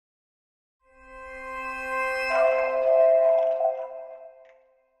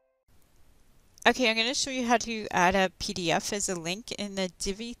Okay, I'm going to show you how to add a PDF as a link in the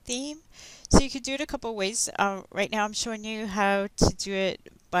Divi theme. So you could do it a couple ways. Right now I'm showing you how to do it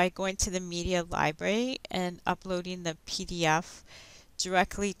by going to the media library and uploading the PDF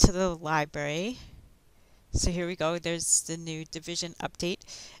directly to the library. So here we go, there's the new division update.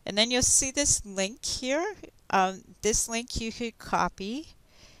 And then you'll see this link here. This link you could copy,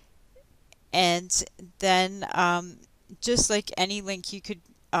 and then just like any link, you could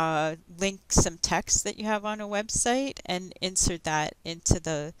link some text that you have on a website and insert that into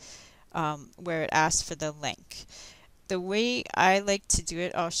the where it asks for the link. The way I like to do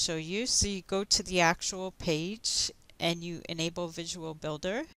it, I'll show you. So you go to the actual page and you enable Visual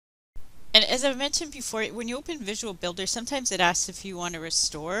Builder. And as I mentioned before, when you open Visual Builder, sometimes it asks if you want to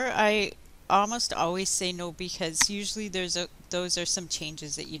restore. I almost always say no, because usually those are some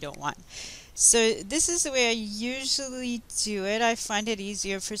changes that you don't want. So this is the way I usually do it. I find it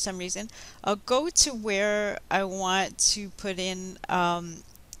easier for some reason. I'll go to where I want to put in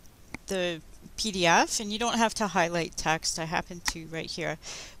the PDF, and you don't have to highlight text. I happen to right here,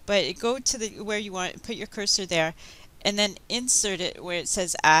 but go to the where you want, put your cursor there, and then insert it where it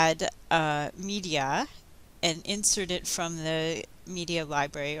says add media, and insert it from the media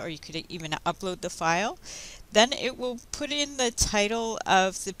library, or you could even upload the file. Then it will put in the title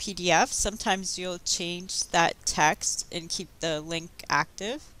of the PDF. Sometimes you'll change that text and keep the link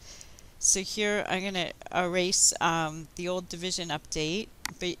active. So here I'm going to erase the old division update,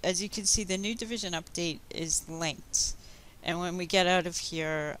 but as you can see, the new division update is linked. And when we get out of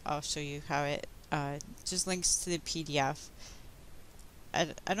here, I'll show you how it just links to the PDF.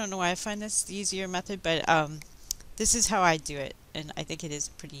 I don't know why I find this the easier method, but this is how I do it, and I think it is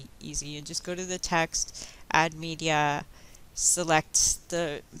pretty easy. You just go to the text, add media, select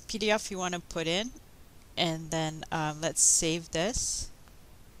the PDF you want to put in, and then let's save this.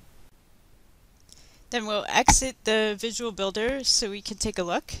 Then we'll exit the Visual Builder so we can take a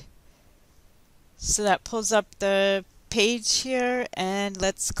look. So that pulls up the page here, and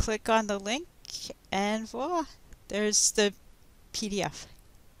let's click on the link, and voila, there's the PDF.